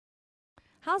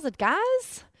How's it,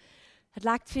 guys? I'd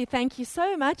like to thank you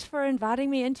so much for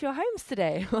inviting me into your homes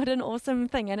today. What an awesome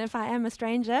thing. And if I am a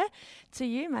stranger to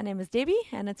you, my name is Debbie,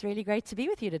 and it's really great to be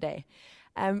with you today.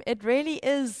 It really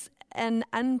is an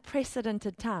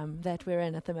unprecedented time that we're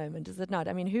in at the moment, is it not?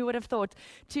 I mean, who would have thought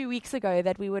 2 weeks ago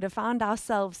that we would have found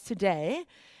ourselves today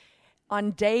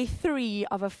on day 3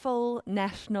 of a full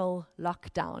national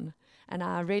lockdown? And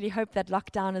I really hope that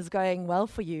lockdown is going well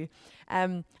for you.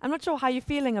 I'm not sure how you're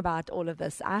feeling about all of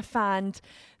this. I find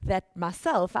that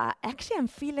myself, I actually am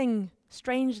feeling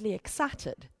strangely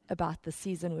excited about the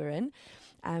season we're in.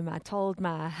 I told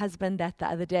my husband that the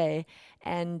other day,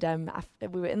 and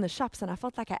we were in the shops, and I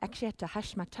felt like I actually had to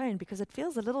hush my tone because it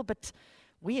feels a little bit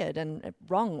weird and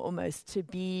wrong almost to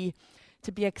be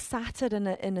excited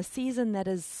in a season that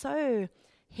is so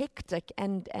hectic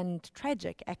and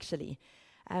tragic, actually.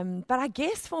 But I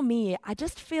guess for me, I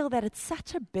just feel that it's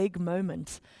such a big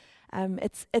moment.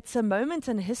 It's a moment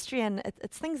in history, and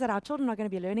it's things that our children are going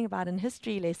to be learning about in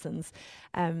history lessons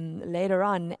later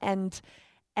on. And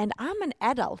I'm an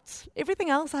adult. Everything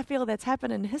else I feel that's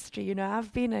happened in history, you know,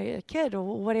 I've been a kid or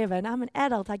whatever, and I'm an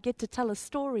adult. I get to tell a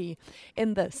story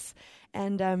in this.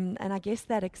 And I guess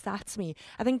that excites me.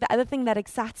 I think the other thing that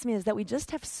excites me is that we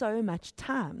just have so much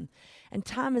time. And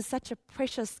time is such a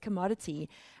precious commodity.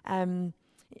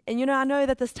 And, you know, I know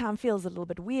that this time feels a little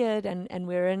bit weird and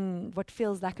we're in what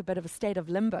feels like a bit of a state of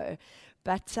limbo.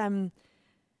 But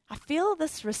I feel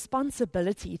this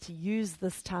responsibility to use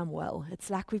this time well. It's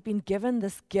like we've been given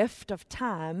this gift of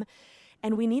time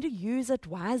and we need to use it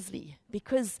wisely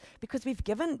because we've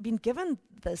been given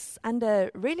this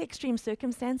under really extreme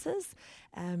circumstances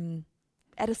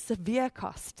at a severe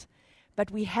cost.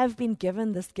 But we have been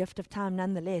given this gift of time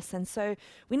nonetheless. And so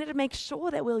we need to make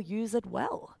sure that we'll use it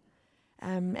well.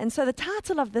 And so the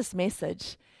title of this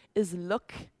message is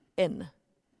Look In.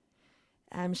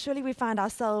 Surely we find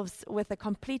ourselves with a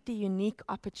completely unique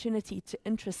opportunity to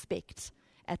introspect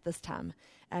at this time.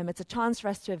 It's a chance for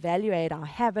us to evaluate our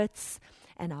habits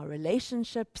and our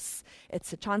relationships.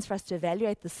 It's a chance for us to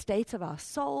evaluate the state of our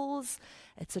souls.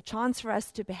 It's a chance for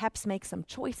us to perhaps make some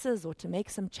choices or to make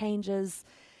some changes.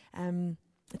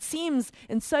 It seems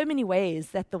in so many ways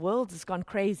that the world has gone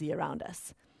crazy around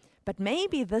us. But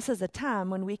maybe this is a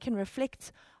time when we can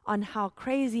reflect on how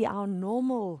crazy our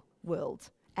normal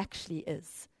world actually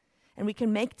is. And we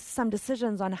can make some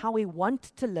decisions on how we want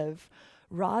to live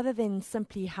rather than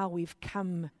simply how we've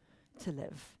come to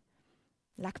live.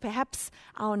 Like perhaps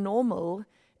our normal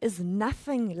is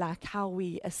nothing like how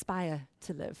we aspire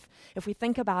to live. If we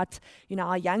think about, you know,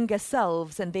 our younger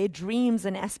selves and their dreams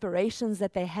and aspirations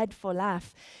that they had for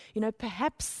life, you know,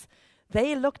 perhaps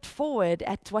they looked forward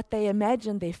at what they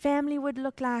imagined their family would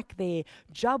look like, their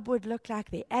job would look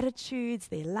like, their attitudes,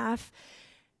 their life.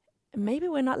 Maybe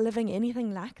we're not living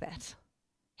anything like that.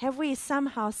 Have we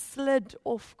somehow slid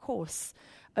off course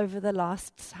over the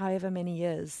last however many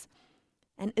years?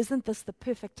 And isn't this the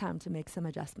perfect time to make some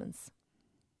adjustments?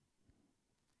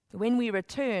 When we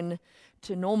return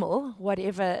to normal,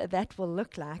 whatever that will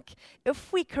look like,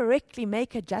 if we correctly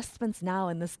make adjustments now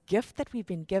in this gift that we've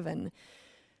been given,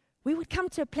 we would come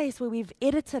to a place where we've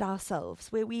edited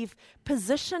ourselves, where we've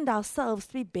positioned ourselves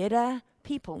to be better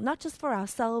people, not just for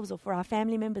ourselves or for our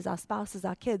family members, our spouses,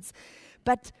 our kids,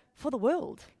 but for the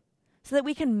world, so that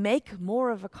we can make more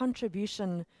of a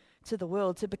contribution to the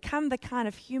world, to become the kind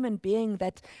of human being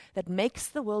that makes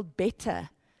the world better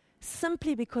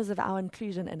simply because of our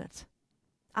inclusion in it.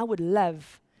 I would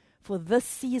love for this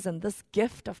season, this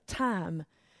gift of time,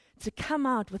 to come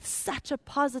out with such a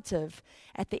positive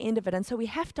at the end of it. And so we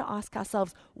have to ask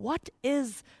ourselves, what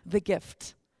is the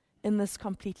gift in this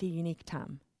completely unique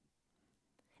time?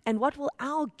 And what will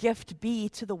our gift be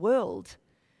to the world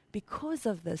because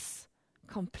of this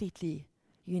completely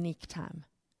unique time?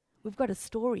 We've got a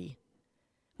story.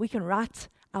 We can write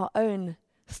our own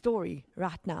story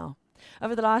right now.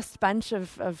 Over the last bunch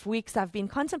of weeks, I've been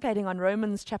contemplating on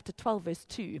Romans chapter 12, verse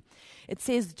 2. It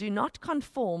says, "Do not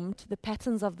conform to the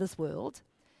patterns of this world,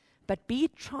 but be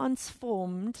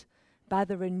transformed by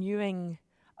the renewing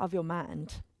of your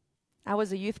mind." I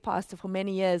was a youth pastor for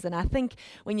many years, and I think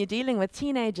when you're dealing with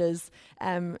teenagers,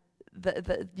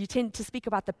 you tend to speak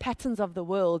about the patterns of the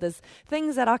world as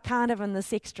things that are kind of in the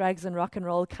sex, drugs, and rock and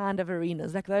roll kind of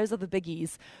arenas. Like those are the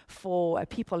biggies for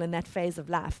people in that phase of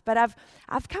life. But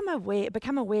I've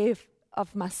become aware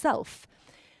of myself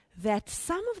that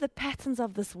some of the patterns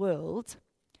of this world,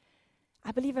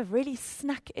 I believe, have really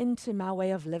snuck into my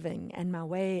way of living and my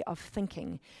way of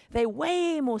thinking. They're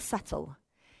way more subtle.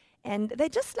 And they're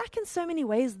just like in so many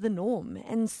ways the norm.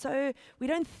 And so we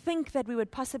don't think that we would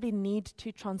possibly need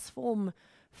to transform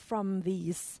from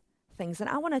these things. And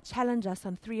I want to challenge us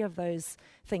on 3 of those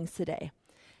things today: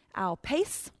 our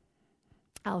pace,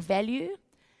 our value,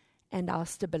 and our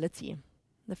stability.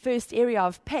 The first area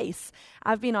of pace,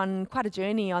 I've been on quite a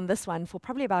journey on this one for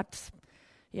probably about,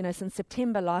 since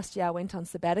September last year. I went on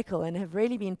sabbatical and have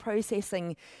really been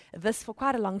processing this for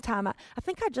quite a long time. I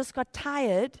think I just got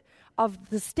tired of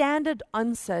the standard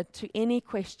answer to any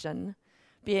question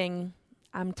being,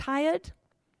 I'm tired,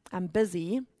 I'm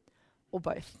busy, or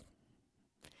both.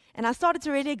 And I started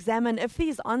to really examine if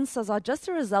these answers are just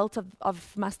a result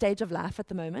of my stage of life at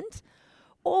the moment,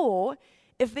 or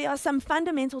if there are some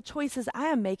fundamental choices I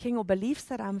am making or beliefs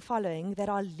that I'm following that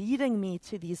are leading me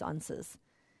to these answers.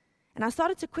 And I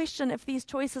started to question if these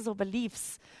choices or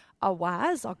beliefs are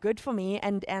wise, are good for me,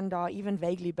 and are even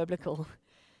vaguely biblical.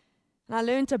 And I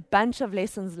learned a bunch of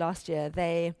lessons last year.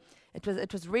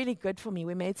 It was really good for me.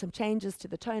 We made some changes to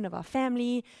the tone of our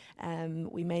family.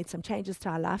 We made some changes to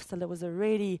our lifestyle. It was a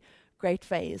really great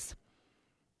phase.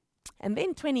 And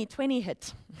then 2020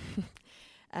 hit.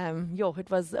 It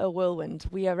was a whirlwind.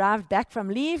 We arrived back from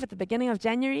leave at the beginning of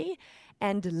January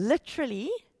and literally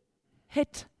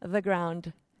hit the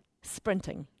ground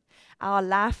sprinting. Our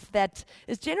life that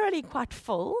is generally quite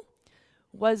full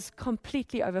was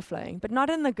completely overflowing, but not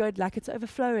in the good, like it's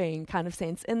overflowing kind of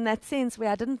sense. In that sense where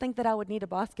I didn't think that I would need a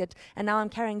basket, and now I'm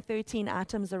carrying 13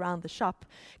 items around the shop,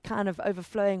 kind of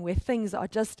overflowing, where things are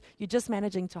you're just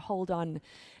managing to hold on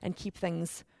and keep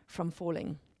things from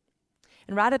falling.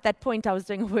 And right at that point, I was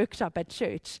doing a workshop at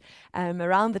church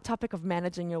around the topic of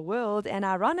managing your world, and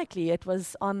ironically, it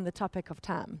was on the topic of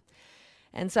time.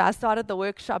 And so I started the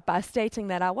workshop by stating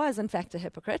that I was, in fact, a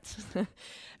hypocrite.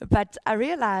 But I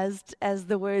realized as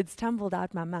the words tumbled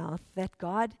out my mouth that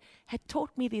God had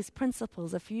taught me these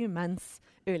principles a few months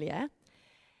earlier,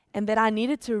 and that I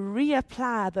needed to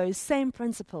reapply those same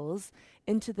principles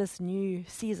into this new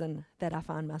season that I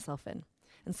found myself in.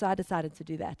 And so I decided to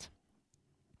do that.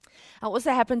 I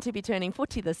also happen to be turning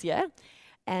 40 this year,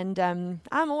 and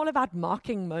I'm all about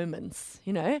marking moments,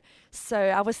 So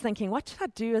I was thinking, what should I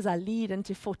do as I lead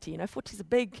into 40? 40 is a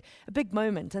big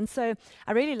moment. And so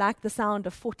I really like the sound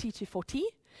of 40 to 40.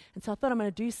 And so I thought I'm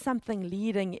going to do something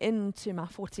leading into my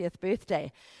 40th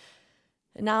birthday.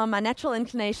 Now, my natural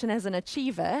inclination as an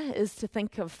achiever is to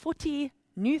think of 40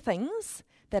 new things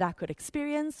that I could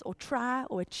experience or try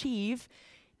or achieve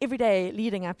every day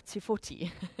leading up to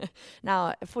 40.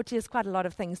 Now, 40 is quite a lot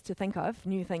of things to think of,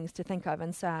 new things to think of,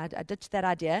 and so I ditched that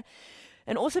idea.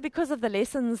 And also because of the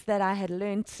lessons that I had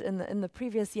learnt in the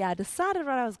previous year, I decided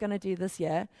what I was going to do this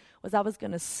year was I was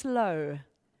going to slow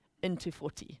into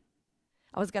 40.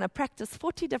 I was going to practice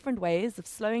 40 different ways of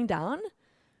slowing down,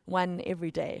 one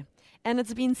every day. And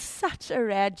it's been such a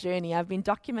rad journey. I've been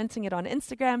documenting it on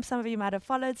Instagram. Some of you might have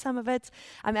followed some of it.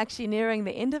 I'm actually nearing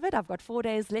the end of it. I've got 4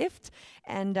 days left.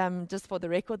 And just for the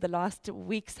record, the last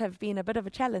weeks have been a bit of a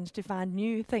challenge to find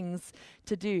new things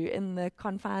to do in the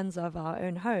confines of our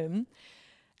own home.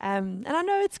 And I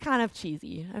know it's kind of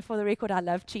cheesy. For the record, I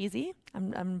love cheesy.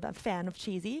 I'm a fan of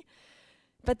cheesy.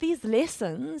 But these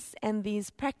lessons and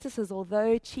these practices,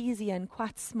 although cheesy and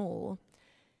quite small,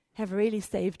 have really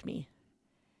saved me.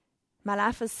 My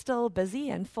life is still busy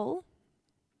and full,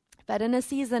 but in a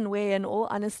season where, in all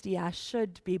honesty, I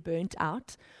should be burnt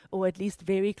out, or at least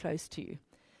very close to,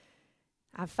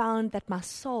 I've found that my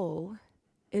soul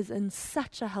is in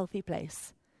such a healthy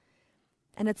place.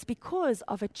 And it's because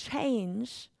of a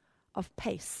change of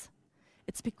pace.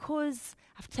 It's because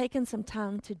I've taken some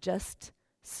time to just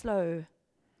slow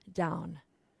down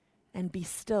and be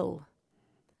still.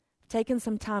 Taken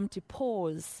some time to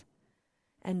pause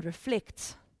and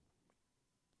reflect,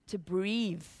 to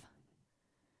breathe,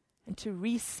 and to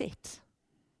reset,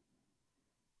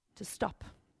 to stop,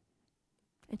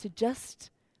 and to just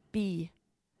be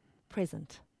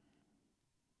present.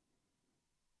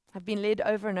 I've been led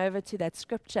over and over to that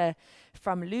scripture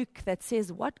from Luke that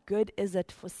says, what good is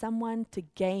it for someone to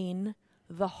gain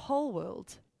the whole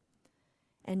world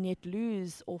and yet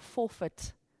lose or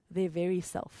forfeit their very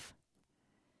self?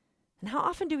 And how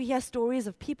often do we hear stories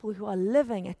of people who are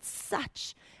living at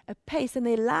such a pace and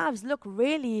their lives look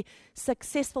really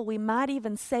successful? We might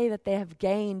even say that they have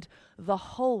gained the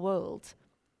whole world.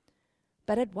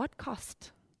 But at what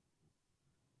cost?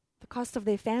 The cost of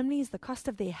their families, the cost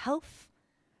of their health,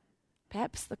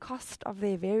 perhaps the cost of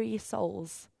their very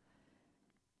souls.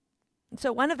 And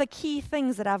so one of the key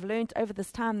things that I've learned over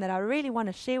this time that I really want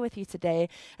to share with you today,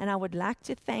 and I would like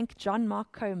to thank John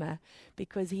Mark Comer,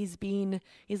 because he's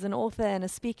an author and a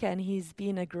speaker, and he's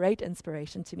been a great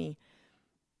inspiration to me.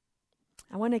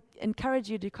 I want to encourage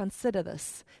you to consider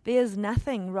this. There is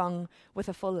nothing wrong with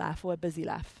a full life or a busy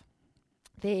life.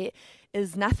 There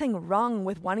is nothing wrong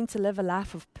with wanting to live a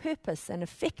life of purpose and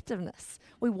effectiveness.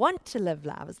 We want to live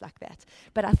lives like that.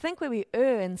 But I think where we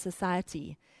err in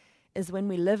society is when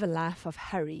we live a life of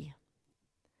hurry.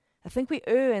 I think we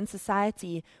err in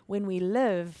society when we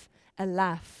live a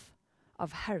life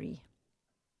of hurry.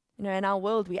 You know, in our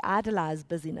world, we idolize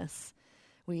busyness.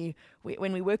 When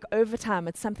we work overtime,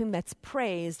 it's something that's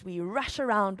praised. We rush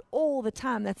around all the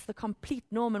time. That's the complete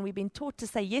norm, and we've been taught to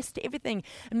say yes to everything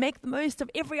and make the most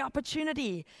of every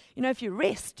opportunity. You know, if you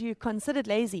rest, you're considered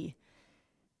lazy.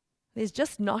 There's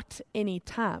just not any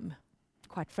time,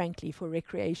 quite frankly, for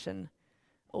recreation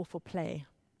or for play.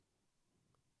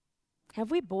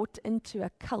 Have we bought into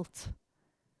a cult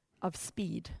of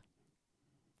speed?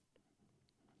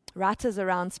 Writers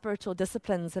around spiritual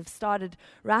disciplines have started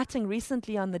writing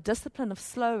recently on the discipline of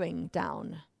slowing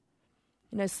down.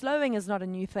 You know, slowing is not a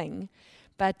new thing,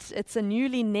 but it's a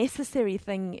newly necessary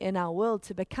thing in our world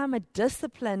to become a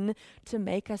discipline to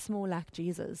make us more like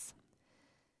Jesus.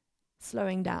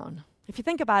 Slowing down. If you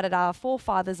think about it, our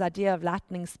forefathers' idea of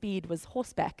lightning speed was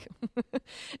horseback.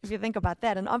 If you think about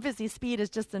that. And obviously speed has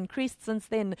just increased since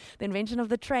then. The invention of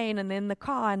the train and then the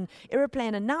car and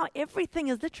airplane. And now everything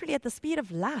is literally at the speed of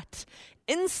light.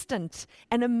 Instant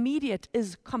and immediate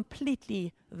is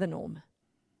completely the norm.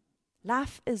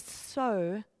 Life is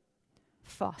so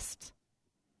fast.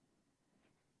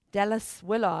 Dallas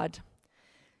Willard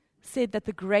said that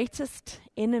the greatest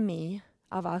enemy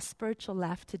of our spiritual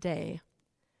life today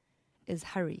is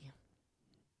hurry.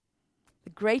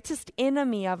 The greatest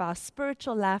enemy of our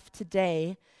spiritual life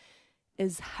today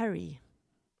is hurry.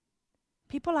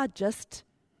 People are just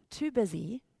too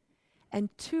busy and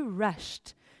too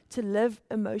rushed to live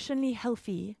emotionally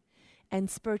healthy and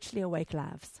spiritually awake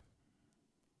lives.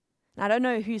 Now, I don't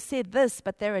know who said this,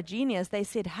 but they're a genius. They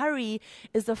said hurry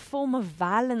is a form of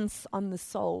violence on the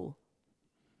soul.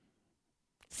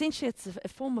 Essentially, it's a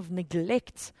form of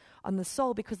neglect on the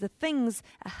soul because the things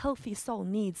a healthy soul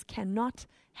needs cannot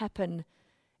happen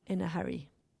in a hurry.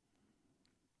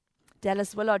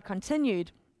 Dallas Willard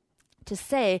continued to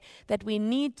say that we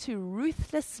need to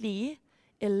ruthlessly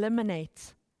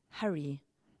eliminate hurry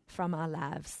from our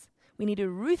lives. We need to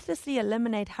ruthlessly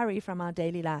eliminate hurry from our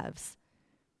daily lives.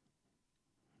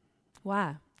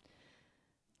 Why?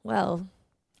 Well,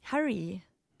 hurry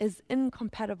is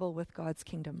incompatible with God's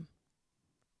kingdom.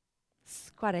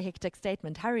 It's quite a hectic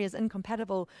statement. Hurry is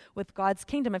incompatible with God's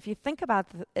kingdom. If you think about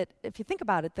it,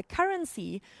 the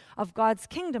currency of God's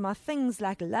kingdom are things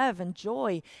like love and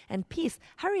joy and peace.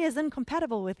 Hurry is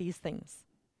incompatible with these things.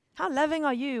 How loving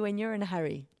are you when you're in a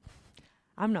hurry?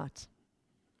 I'm not.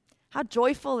 How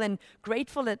joyful and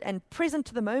grateful and present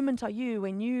to the moment are you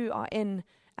when you are in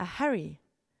a hurry?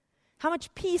 How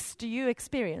much peace do you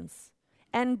experience?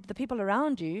 And the people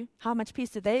around you, how much peace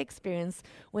do they experience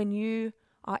when you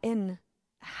are in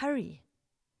a hurry?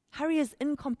 Hurry is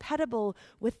incompatible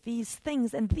with these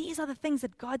things, and these are the things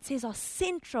that God says are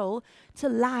central to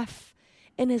life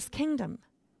in His kingdom.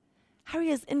 Hurry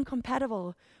is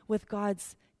incompatible with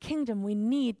God's kingdom. We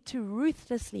need to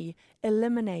ruthlessly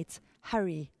eliminate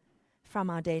hurry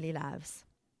from our daily lives.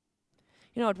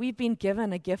 You know what? We've been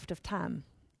given a gift of time,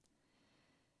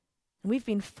 and we've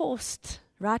been forced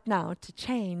right now to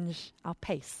change our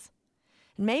pace.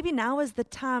 And maybe now is the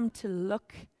time to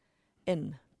look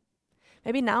in.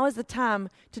 Maybe now is the time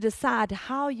to decide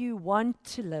how you want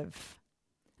to live.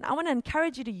 And I want to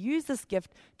encourage you to use this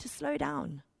gift to slow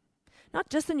down. Not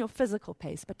just in your physical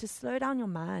pace, but to slow down your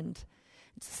mind,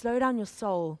 to slow down your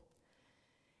soul,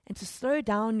 and to slow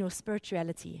down your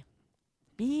spirituality.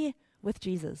 Be with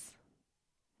Jesus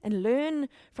and learn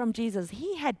from Jesus.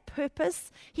 He had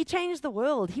purpose. He changed the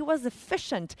world. He was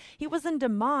efficient. He was in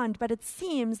demand, but it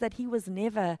seems that He was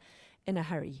never in a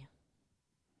hurry.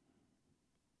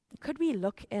 Could we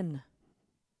look in?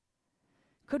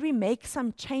 Could we make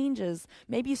some changes?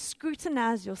 Maybe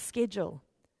scrutinize your schedule.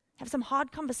 Have some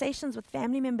hard conversations with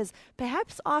family members.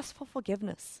 Perhaps ask for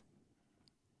forgiveness.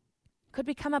 Could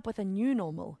we come up with a new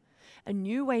normal, a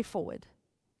new way forward?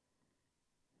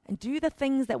 And do the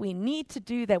things that we need to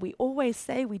do that we always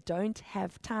say we don't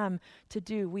have time to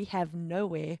do. We have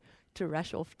nowhere to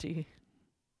rush off to.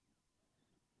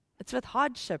 It's with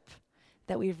hardship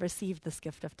that we've received this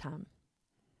gift of time.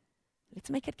 Let's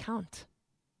make it count.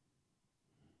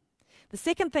 The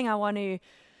second thing I want to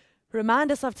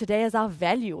remind us of today is our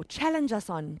value, or challenge us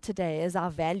on today is our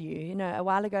value. You know, a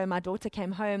while ago, my daughter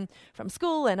came home from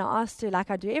school and I asked her, like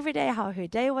I do every day, how her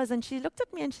day was. And she looked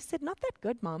at me and she said, "Not that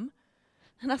good, Mom."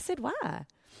 And I said, "Why?"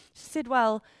 She said,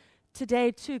 "Well,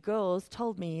 today 2 girls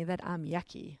told me that I'm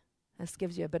yucky." This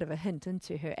gives you a bit of a hint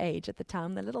into her age at the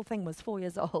time. The little thing was 4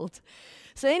 years old.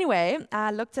 So anyway,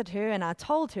 I looked at her and I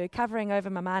told her, covering over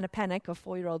my minor panic of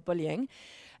 4-year-old bullying,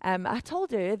 I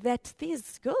told her that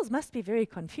these girls must be very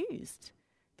confused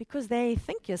because they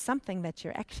think you're something that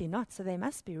you're actually not, so they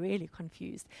must be really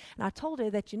confused. And I told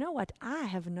her that, you know what, I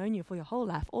have known you for your whole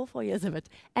life, all 4 years of it,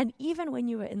 and even when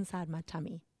you were inside my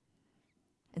tummy.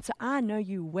 And so I know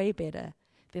you way better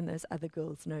than those other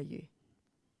girls know you.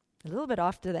 A little bit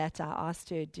after that, I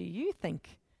asked her, do you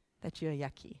think that you're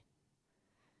yucky?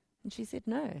 And she said,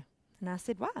 no. And I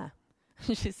said, why?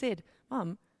 And she said,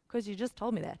 Mom, because you just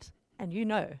told me that, and you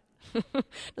know. It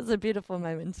was a beautiful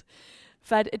moment.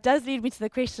 But it does lead me to the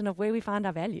question of where we find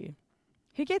our value.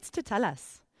 Who gets to tell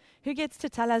us? Who gets to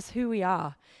tell us who we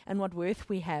are and what worth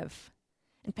we have?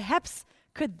 And perhaps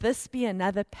could this be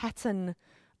another pattern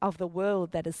of the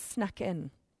world that is snuck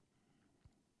in?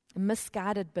 A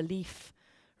misguided belief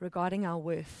regarding our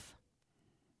worth.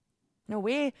 Now,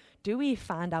 where do we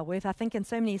find our worth? I think in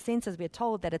so many senses we're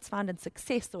told that it's found in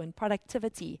success or in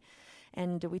productivity.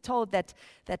 And we're told that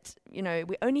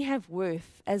we only have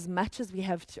worth as much as we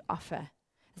have to offer,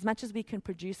 as much as we can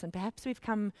produce. And perhaps we've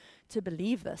come to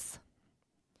believe this.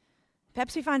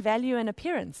 Perhaps we find value in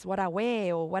appearance, what I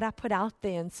wear or what I put out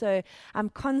there. And so I'm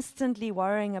constantly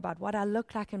worrying about what I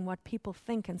look like and what people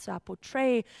think. And so I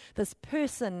portray this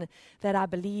person that I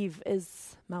believe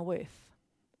is my worth.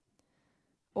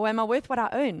 Or am I worth what I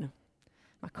own?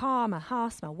 My car, my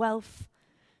house, my wealth.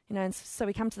 And so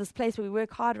we come to this place where we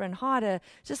work harder and harder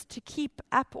just to keep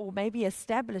up or maybe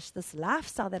establish this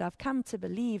lifestyle that I've come to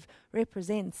believe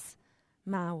represents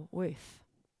my worth.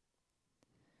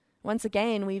 Once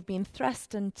again, we've been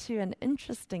thrust into an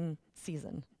interesting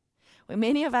season where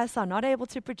many of us are not able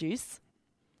to produce.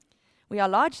 We are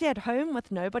largely at home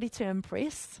with nobody to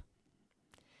impress.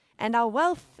 And our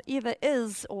wealth either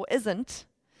is or isn't,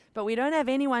 but we don't have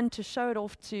anyone to show it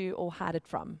off to or hide it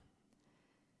from.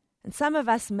 And some of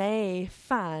us may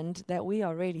find that we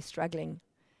are really struggling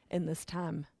in this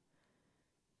time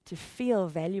to feel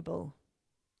valuable.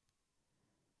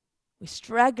 We're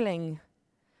struggling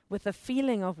with a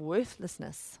feeling of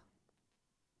worthlessness.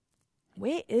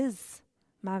 Where is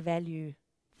my value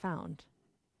found?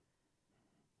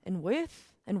 In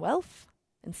worth, in wealth,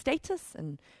 in status,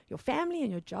 in your family,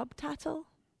 in your job title?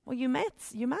 Well, you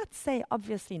might say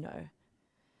obviously no.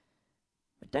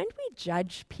 But don't we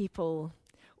judge people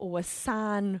or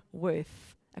assign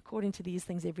worth according to these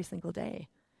things every single day?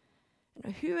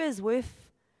 Who is worth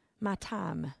my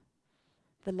time?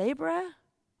 The laborer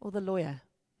or the lawyer?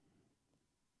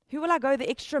 Who will I go the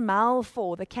extra mile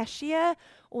for, the cashier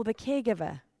or the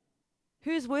caregiver?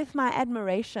 Who's worth my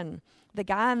admiration, the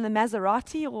guy in the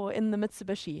Maserati or in the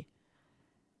Mitsubishi?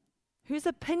 Whose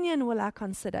opinion will I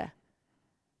consider,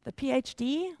 the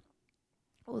PhD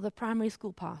or the primary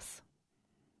school pass?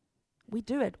 We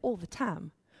do it all the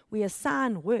time. We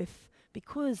assign worth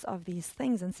because of these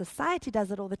things, and society does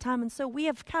it all the time, and so we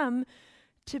have come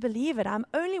to believe it. I'm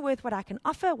only worth what I can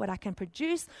offer, what I can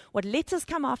produce, what letters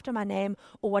come after my name,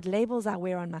 or what labels I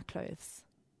wear on my clothes.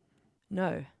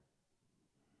 No.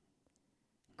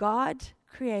 God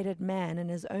created man in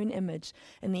his own image.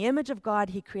 In the image of God,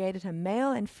 he created him,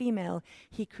 male and female,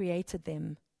 he created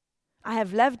them. I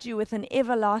have loved you with an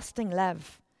everlasting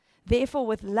love. Therefore,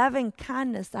 with loving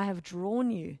kindness, I have drawn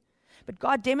you. But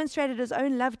God demonstrated his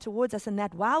own love towards us in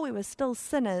that while we were still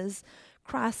sinners,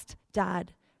 Christ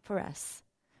died for us.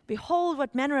 Behold,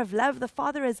 what manner of love the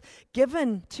Father has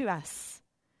given to us,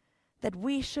 that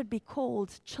we should be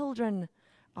called children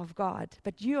of God.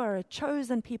 But you are a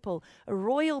chosen people, a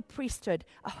royal priesthood,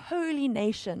 a holy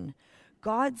nation,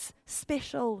 God's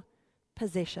special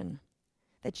possession,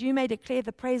 that you may declare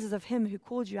the praises of him who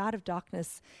called you out of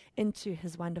darkness into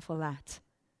his wonderful light.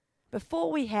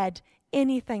 Before we had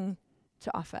anything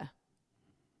to offer,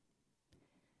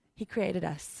 he created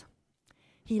us.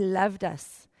 He loved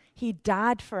us. He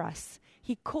died for us.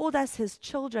 He called us his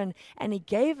children, and he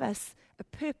gave us a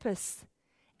purpose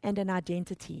and an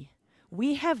identity.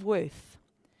 We have worth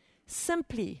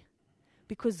simply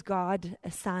because God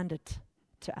assigned it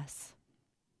to us.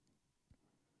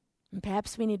 And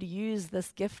perhaps we need to use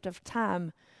this gift of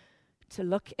time to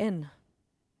look in,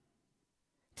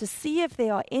 to see if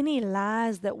there are any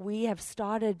lies that we have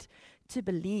started to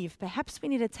believe. Perhaps we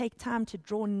need to take time to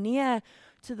draw near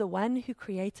to the one who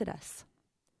created us,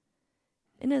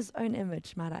 in his own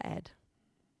image, might I add,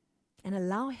 and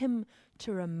allow him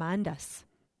to remind us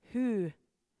who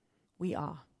we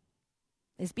are.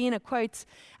 There's been a quote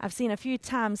I've seen a few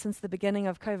times since the beginning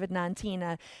of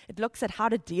COVID-19. It looks at how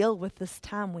to deal with this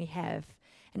time we have.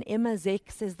 And Emma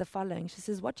Zeck says the following. She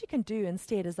says, what you can do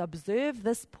instead is observe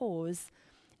this pause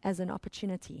as an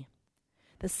opportunity.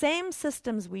 The same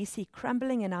systems we see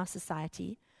crumbling in our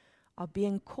society are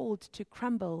being called to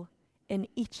crumble in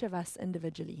each of us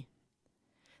individually.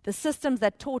 The systems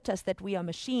that taught us that we are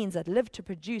machines that live to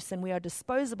produce and we are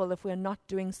disposable if we are not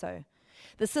doing so.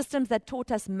 The systems that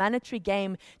taught us monetary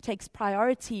gain takes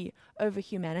priority over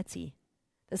humanity.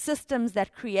 The systems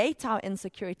that create our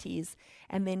insecurities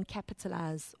and then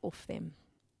capitalize off them.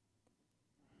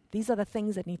 These are the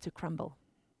things that need to crumble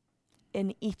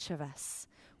in each of us.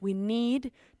 We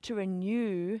need to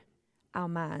renew our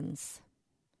minds.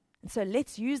 And so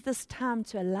let's use this time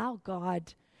to allow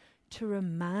God to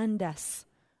remind us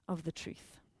of the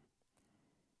truth.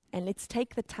 And let's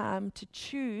take the time to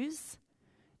choose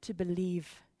to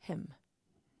believe Him.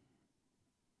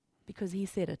 Because He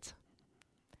said it.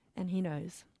 And He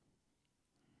knows.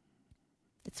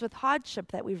 It's with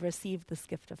hardship that we've received this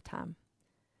gift of time.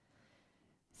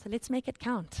 So let's make it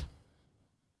count.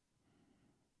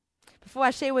 Before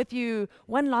I share with you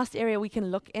one last area we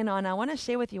can look in on, I want to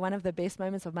share with you one of the best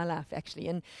moments of my life, actually.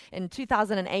 In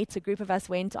 2008, a group of us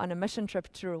went on a mission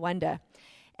trip to Rwanda.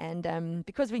 And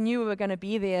because we knew we were going to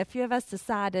be there, a few of us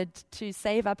decided to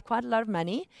save up quite a lot of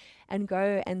money and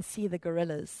go and see the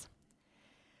gorillas.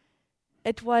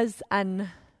 It was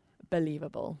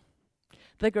unbelievable.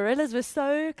 The gorillas were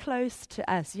so close to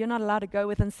us. You're not allowed to go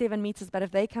within 7 meters, but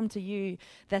if they come to you,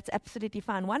 that's absolutely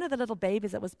fine. One of the little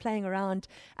babies that was playing around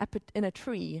up in a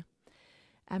tree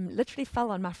literally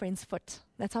fell on my friend's foot.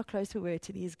 That's how close we were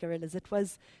to these gorillas. It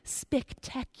was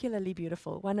spectacularly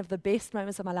beautiful. One of the best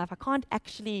moments of my life. I can't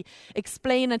actually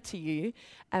explain it to you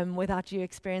without you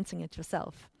experiencing it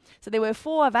yourself. So there were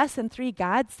 4 of us and 3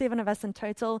 guides, 7 of us in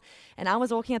total, and I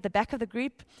was walking at the back of the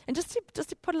group. And just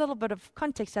to put a little bit of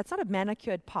context, that's not a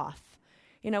manicured path.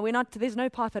 You know, there's no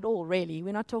path at all, really.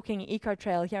 We're not talking eco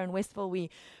trail here in Westville.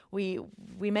 We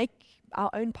make our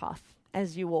own path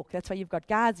as you walk. That's why you've got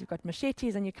guides, you've got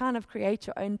machetes, and you kind of create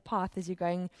your own path as you're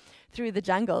going through the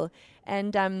jungle.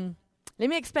 And let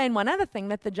me explain one other thing,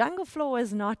 that the jungle floor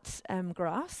is not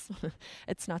grass.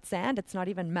 It's not sand. It's not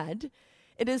even mud.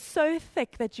 It is so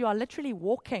thick that you are literally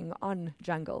walking on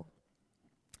jungle.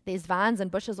 There's vines and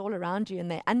bushes all around you,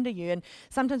 and they're under you. And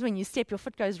sometimes when you step, your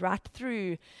foot goes right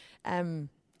through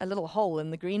a little hole in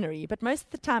the greenery. But most of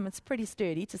the time, it's pretty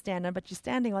sturdy to stand on. But you're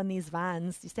standing on these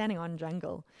vines. You're standing on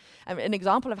jungle. An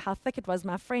example of how thick it was,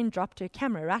 my friend dropped her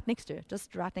camera right next to her,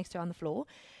 just right next to her on the floor.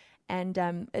 And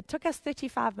it took us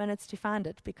 35 minutes to find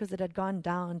it because it had gone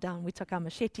down. We took our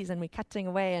machetes and we're cutting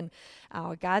away, and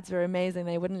our guides were amazing.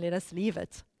 They wouldn't let us leave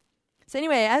it. So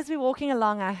anyway, as we're walking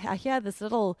along, I hear this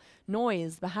little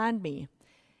noise behind me.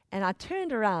 And I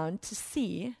turned around to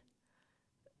see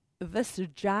this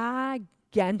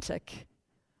gigantic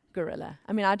gorilla.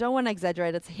 I mean, I don't want to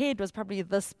exaggerate. Its head was probably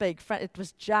this big. It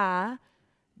was gigantic.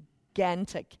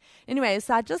 Anyway,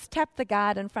 so I just tapped the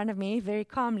guide in front of me very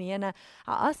calmly, and I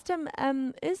asked him,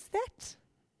 is that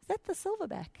the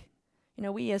silverback? You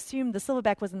know, we assumed the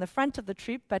silverback was in the front of the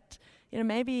troop, but, you know,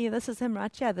 maybe this is him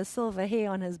right here. The silver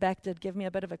hair on his back did give me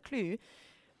a bit of a clue.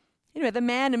 Anyway, the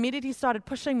man immediately started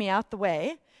pushing me out the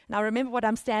way, and I remember what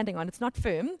I'm standing on. It's not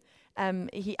firm.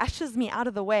 He ushers me out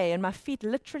of the way, and my feet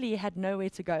literally had nowhere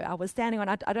to go. I was standing on,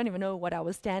 I don't even know what I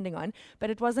was standing on, but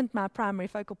it wasn't my primary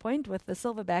focal point, with the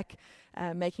silverback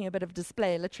making a bit of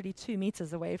display literally 2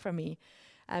 meters away from me.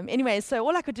 Anyway, so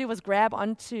all I could do was grab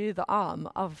onto the arm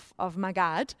of my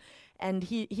guide, and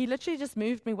he literally just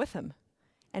moved me with him.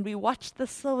 And we watched the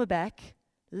silverback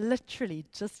literally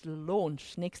just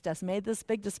launch next to us, made this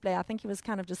big display. I think he was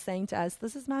kind of just saying to us,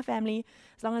 this is my family,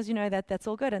 as long as you know that, that's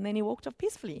all good. And then he walked off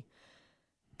peacefully.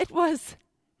 It was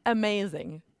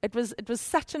amazing. It was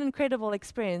such an incredible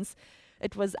experience.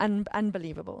 It was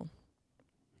unbelievable.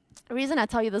 The reason I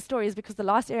tell you this story is because the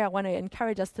last area I want to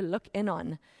encourage us to look in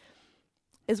on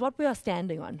is what we are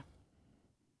standing on.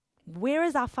 Where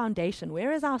is our foundation?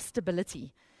 Where is our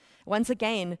stability? Once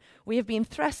again, we have been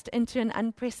thrust into an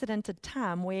unprecedented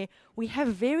time where we have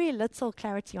very little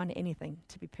clarity on anything,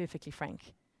 to be perfectly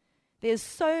frank. There's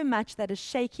so much that is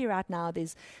shaky right now.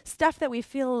 There's stuff that we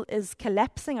feel is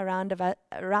collapsing around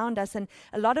us, and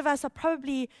a lot of us are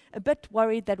probably a bit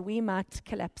worried that we might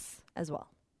collapse as well.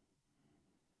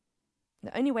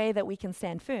 The only way that we can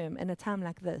stand firm in a time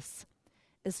like this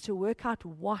is to work out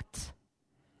what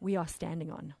we are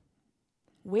standing on.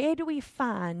 Where do we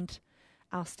find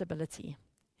our stability?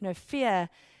 You know, fear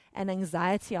and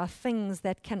anxiety are things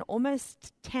that can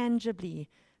almost tangibly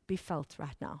be felt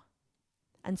right now.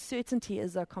 Uncertainty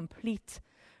is a complete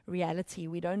reality.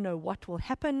 We don't know what will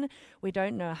happen. We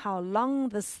don't know how long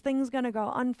this thing's going to go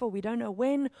on for. We don't know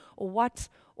when or what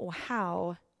or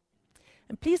how.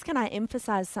 And please can I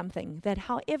emphasize something, that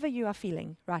however you are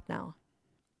feeling right now,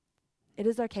 it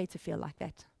is okay to feel like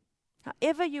that.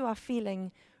 However you are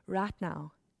feeling right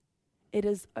now, it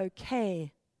is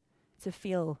okay to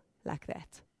feel like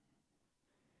that.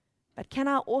 But can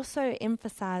I also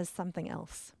emphasize something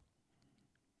else?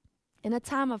 In a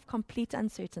time of complete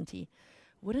uncertainty,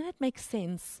 wouldn't it make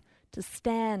sense to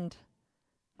stand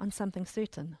on something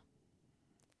certain?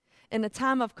 In a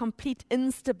time of complete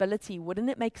instability, wouldn't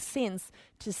it make sense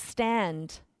to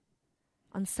stand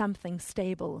on something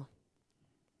stable?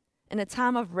 In a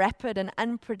time of rapid and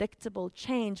unpredictable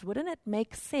change, wouldn't it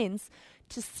make sense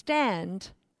to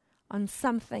stand on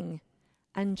something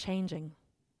unchanging?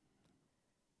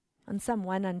 On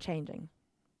someone unchanging,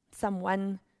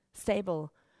 someone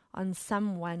stable, on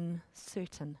someone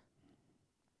certain.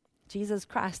 Jesus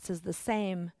Christ is the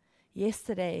same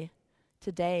yesterday,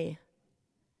 today,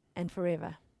 and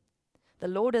forever. The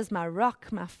Lord is my rock,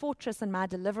 my fortress, and my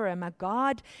deliverer. My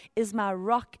God is my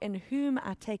rock in whom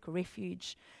I take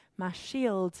refuge, my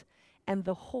shield and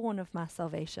the horn of my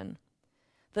salvation.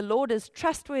 The Lord is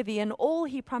trustworthy in all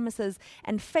he promises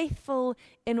and faithful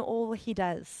in all he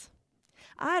does.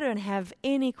 I don't have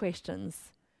any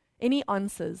questions, any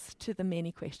answers to the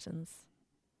many questions.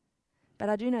 But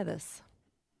I do know this.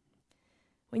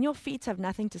 When your feet have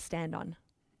nothing to stand on,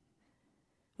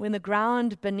 when the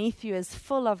ground beneath you is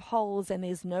full of holes and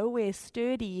there's nowhere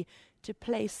sturdy to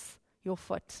place your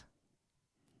foot,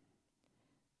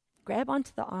 grab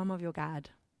onto the arm of your God,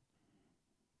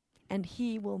 and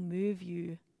he will move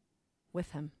you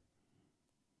with him.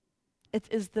 It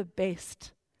is the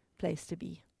best place to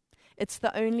be. It's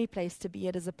the only place to be.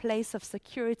 It is a place of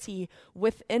security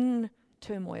within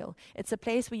turmoil. It's a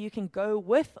place where you can go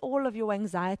with all of your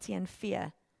anxiety and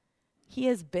fear. He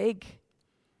is big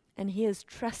and he is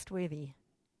trustworthy.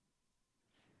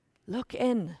 Look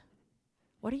in.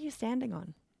 What are you standing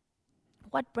on?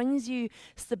 What brings you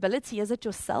stability? Is it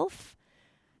yourself?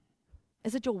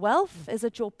 Is it your wealth? Is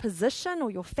it your position or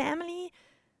your family?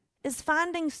 Is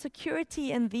finding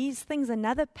security in these things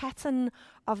another pattern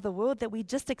of the world, that we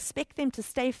just expect them to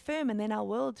stay firm and then our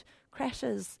world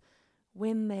crashes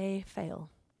when they fail?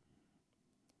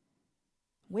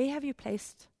 Where have you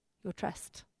placed your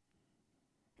trust?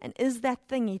 And is that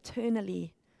thing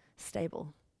eternally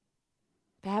stable?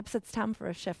 Perhaps it's time for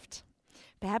a shift.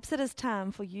 Perhaps it is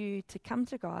time for you to come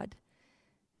to God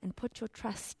and put your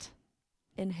trust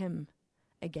in him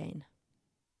again.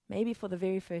 Maybe for the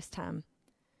very first time.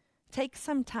 Take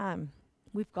some time.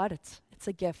 We've got it. It's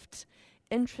a gift.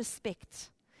 Introspect.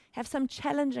 Have some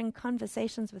challenging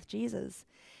conversations with Jesus.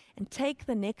 And take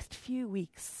the next few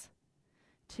weeks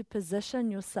to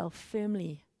position yourself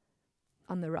firmly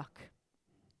on the rock.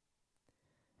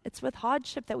 It's with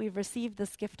hardship that we've received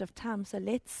this gift of time, so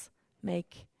let's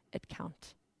make it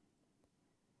count.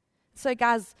 So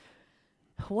guys,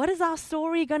 what is our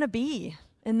story going to be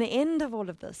in the end of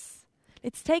all of this?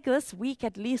 Let's take this week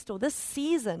at least, or this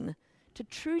season, to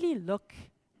truly look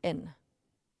in.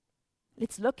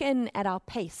 Let's look in at our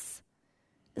pace.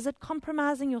 Is it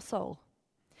compromising your soul?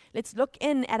 Let's look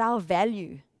in at our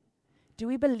value. Do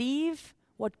we believe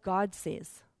what God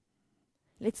says?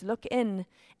 Let's look in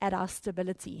at our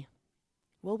stability.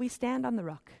 Will we stand on the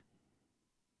rock?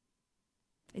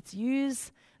 Let's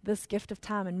use this gift of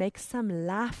time and make some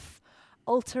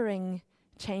life-altering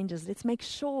changes. Let's make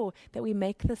sure that we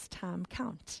make this time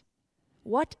count.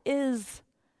 What is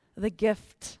the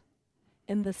gift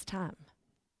in this time?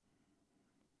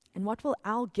 And what will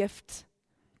our gift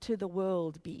to the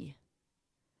world be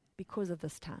because of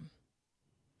this time?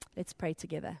 Let's pray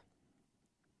together.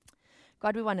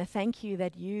 God, we want to thank you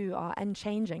that you are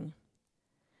unchanging,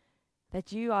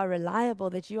 that you are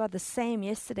reliable, that you are the same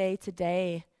yesterday,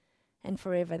 today, and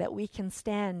forever, that we can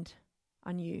stand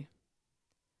on you.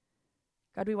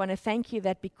 God, we want to thank you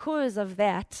that because of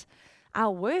that,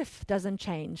 our worth doesn't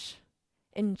change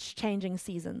in changing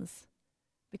seasons,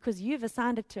 because you've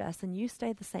assigned it to us and you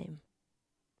stay the same.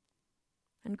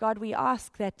 And God, we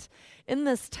ask that in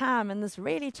this time, in this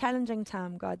really challenging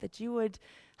time, God, that you would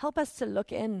help us to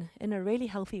look in a really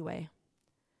healthy way.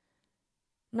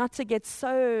 Not to get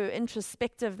so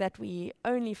introspective that we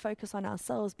only focus on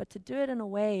ourselves, but to do it in a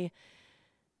way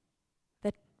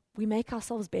that we make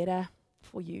ourselves better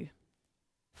for you,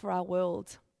 for our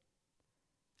world.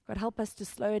 God, help us to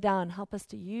slow down. Help us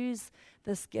to use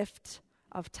this gift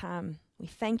of time. We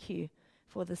thank you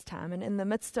for this time. And in the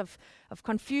midst of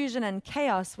confusion and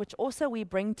chaos, which also we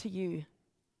bring to you,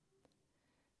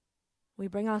 we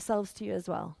bring ourselves to you as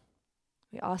well.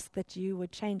 We ask that you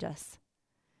would change us,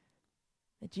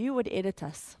 that you would edit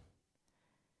us,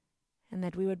 and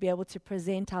that we would be able to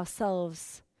present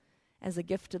ourselves as a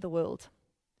gift to the world,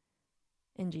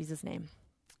 In Jesus' name,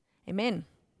 amen.